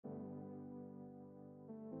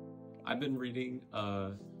I've been reading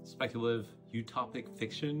speculative utopic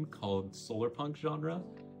fiction called solarpunk genre,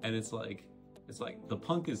 and it's like the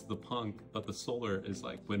punk is the punk, but the solar is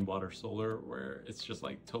like wind, water, solar, where it's just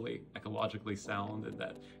like totally ecologically sound, and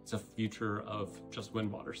that it's a future of just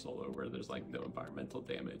wind, water, solar, where there's like no environmental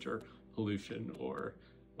damage or pollution or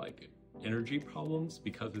like energy problems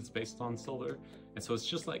because it's based on solar. And so it's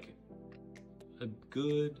just like a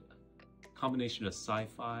good combination of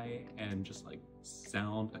sci-fi and just like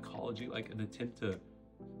sound ecology, like an attempt to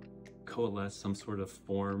coalesce some sort of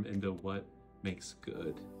form into what makes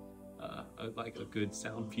good, like a good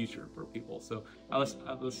sound future for people. So I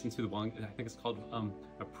listened to the one, I think it's called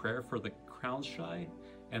A Prayer for the Crown Shy,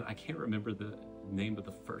 and I can't remember the name of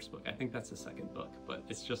the first book. I think that's the second book, but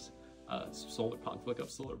it's just solar punk. Look up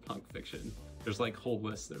solar punk fiction. There's like whole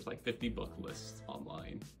lists. There's like 50 book lists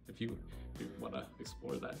online if you want to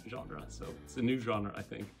explore that genre. So it's a new genre, I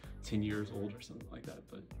think, 10 years old or something like that.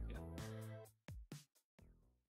 But yeah.